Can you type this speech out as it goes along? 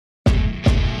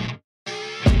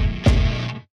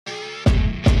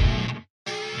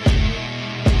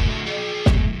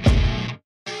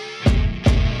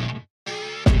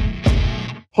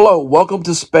Hello, welcome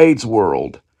to Spade's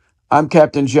World. I'm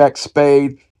Captain Jack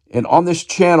Spade, and on this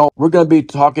channel, we're going to be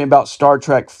talking about Star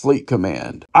Trek Fleet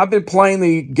Command. I've been playing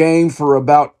the game for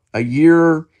about a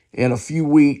year and a few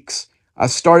weeks. I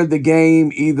started the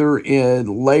game either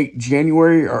in late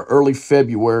January or early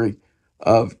February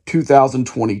of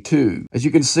 2022. As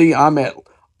you can see, I'm at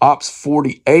Ops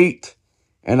 48,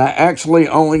 and I actually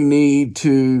only need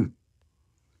to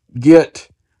get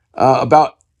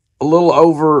about a little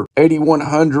over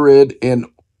 8,100 in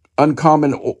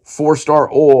uncommon 4-star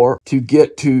ore to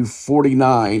get to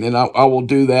 49, and I will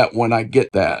do that when I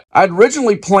get that. I'd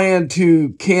originally planned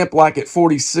to camp like at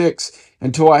 46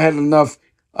 until I had enough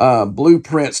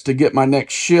blueprints to get my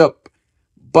next ship,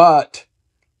 but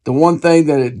the one thing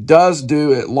that it does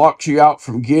do, it locks you out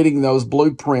from getting those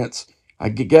blueprints, I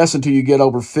guess, until you get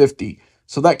over 50.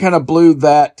 So that kind of blew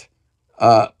that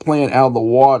plan out of the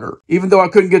water. Even though I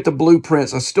couldn't get the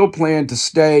blueprints, I still plan to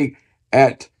stay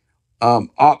at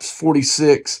Ops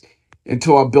 46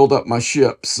 until I build up my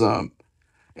ships. And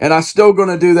I'm still going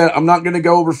to do that. I'm not going to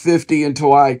go over 50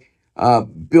 until I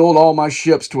build all my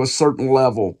ships to a certain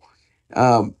level.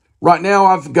 Right now,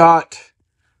 I've got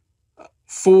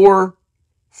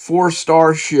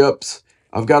 4-star ships.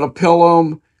 I've got a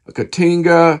Pilum, a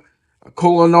Katinga, a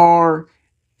Kolinar,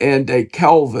 and a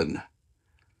Kelvin.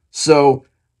 So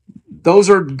those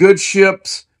are good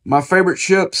ships. My favorite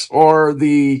ships are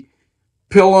the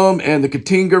Pilum and the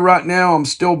Katinga right now. I'm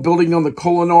still building on the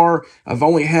Kolinar. I've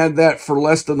only had that for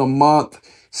less than a month,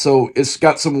 so it's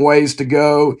got some ways to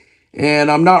go. And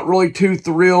I'm not really too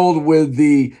thrilled with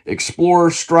the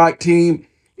Explorer Strike Team.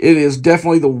 It is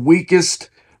definitely the weakest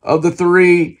of the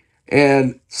three.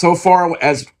 And so far,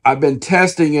 as I've been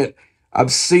testing it,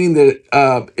 I've seen that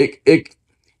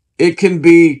it can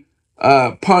be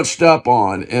punched up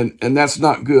on, and that's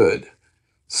not good.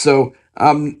 So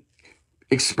I'm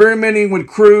experimenting with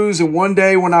crews, and one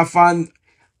day when I find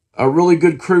a really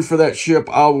good crew for that ship,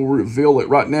 I will reveal it.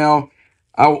 Right now,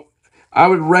 I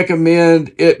would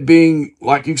recommend it being,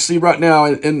 like you see right now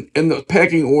in the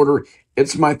pecking order,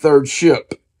 it's my third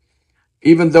ship.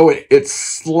 Even though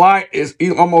it's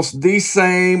almost the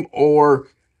same or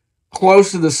close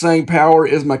to the same power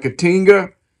as my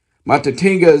Katinga. My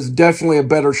Katinga is definitely a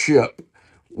better ship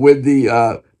with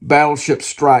the Battleship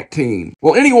Strike Team.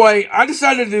 Well, anyway, I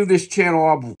decided to do this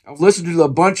channel. I've listened to a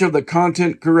bunch of the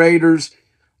content creators,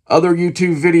 other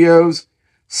YouTube videos.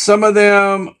 Some of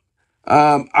them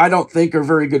I don't think are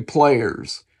very good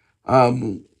players.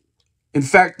 In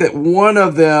fact, that one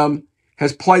of them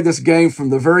has played this game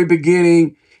from the very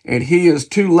beginning, and he is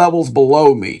 2 levels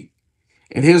below me.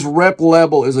 And his rep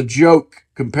level is a joke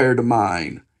compared to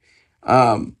mine.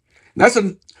 That's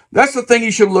the thing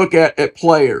you should look at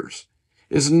players.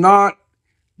 Is not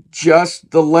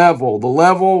just the level. The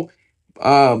level,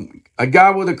 a guy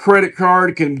with a credit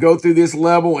card can go through this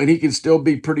level and he can still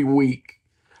be pretty weak.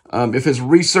 If his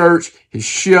research, his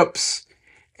ships,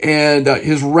 and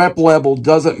his rep level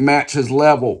doesn't match his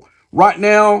level. Right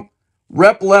now,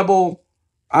 rep level,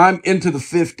 I'm into the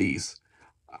 50s.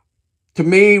 To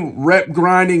me, rep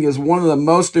grinding is one of the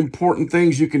most important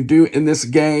things you can do in this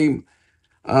game.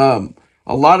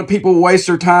 A lot of people waste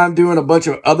their time doing a bunch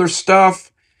of other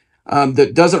stuff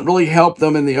that doesn't really help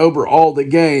them in the overall the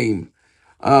game.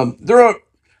 And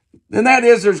that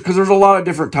is because there's a lot of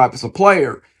different types of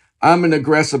player. I'm an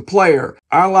aggressive player.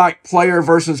 I like player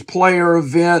versus player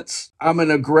events. I'm an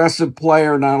aggressive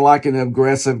player, and I like an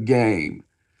aggressive game.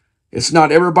 It's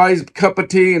not everybody's cup of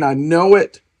tea, and I know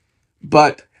it,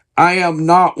 but I am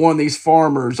not one of these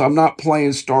farmers. I'm not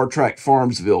playing Star Trek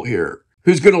Farmsville here.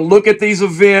 Who's going to look at these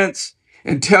events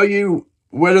and tell you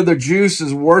whether the juice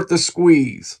is worth the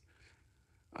squeeze.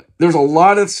 There's a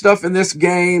lot of stuff in this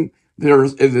game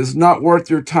that it is not worth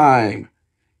your time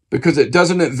because it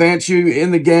doesn't advance you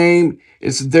in the game.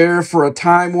 It's there for a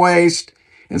time waste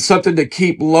and something to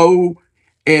keep low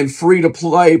and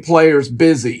free-to-play players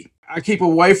busy. I keep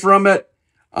away from it.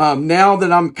 Now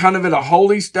that I'm kind of at a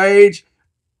holy stage,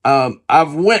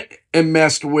 I've went and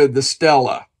messed with the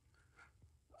Stella.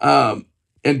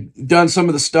 And done some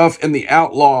of the stuff in the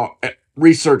outlaw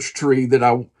research tree that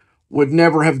I would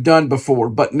never have done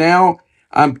before. But now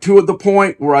I'm to the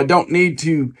point where I don't need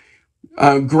to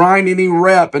grind any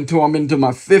rep until I'm into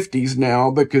my 50s now,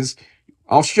 because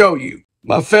I'll show you.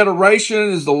 My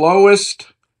Federation is the lowest.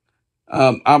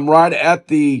 I'm right at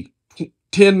the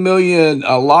 10 million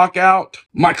lockout.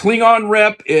 My Klingon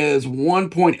rep is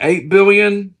 1.8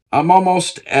 billion. I'm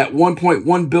almost at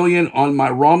 1.1 billion on my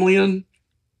Rommulan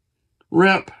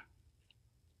rep.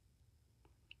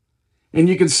 And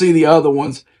you can see the other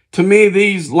ones. To me,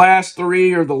 these last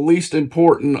 3 are the least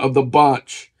important of the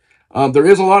bunch. There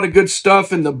is a lot of good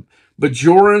stuff in the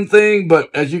Bajoran thing, but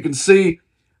as you can see,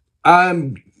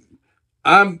 I'm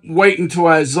waiting till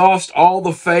I exhaust all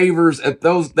the favors at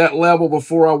that level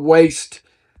before I waste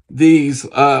these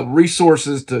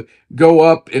resources to go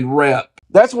up in rep.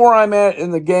 That's where I'm at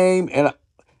in the game, and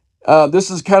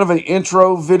this is kind of an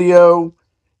intro video.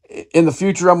 In the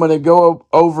future, I'm going to go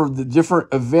over the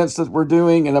different events that we're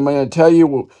doing, and I'm going to tell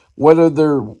you whether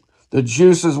the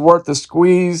juice is worth the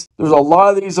squeeze. There's a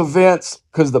lot of these events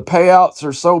because the payouts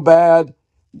are so bad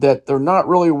that they're not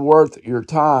really worth your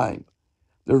time.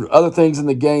 There are other things in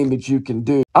the game that you can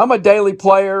do. I'm a daily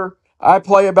player. I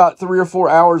play about 3 or 4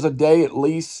 hours a day at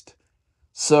least.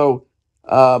 So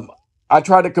I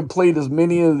try to complete as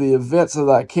many of the events as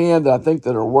I can that I think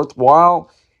that are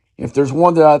worthwhile. If there's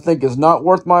one that I think is not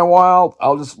worth my while,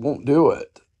 I'll just won't do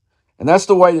it. And that's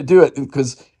the way to do it,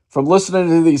 because from listening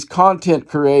to these content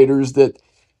creators, that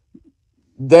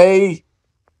they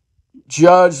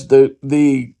judge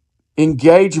the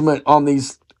engagement on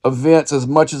these events as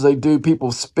much as they do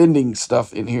people spending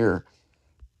stuff in here.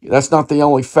 That's not the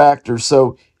only factor.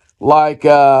 So, like,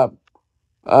 there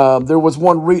was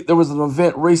an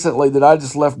event recently that I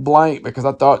just left blank because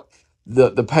I thought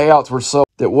the payouts were so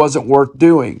that wasn't worth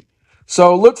doing.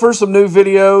 So look for some new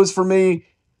videos for me.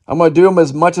 I'm going to do them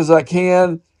as much as I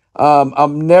can.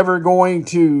 I'm never going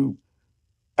to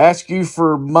ask you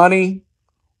for money,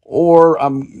 or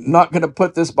I'm not going to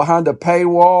put this behind a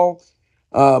paywall.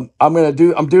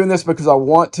 I'm doing this because I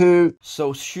want to.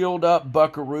 So shield up,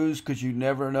 buckaroos, because you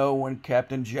never know when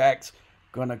Captain Jack's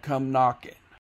going to come knocking.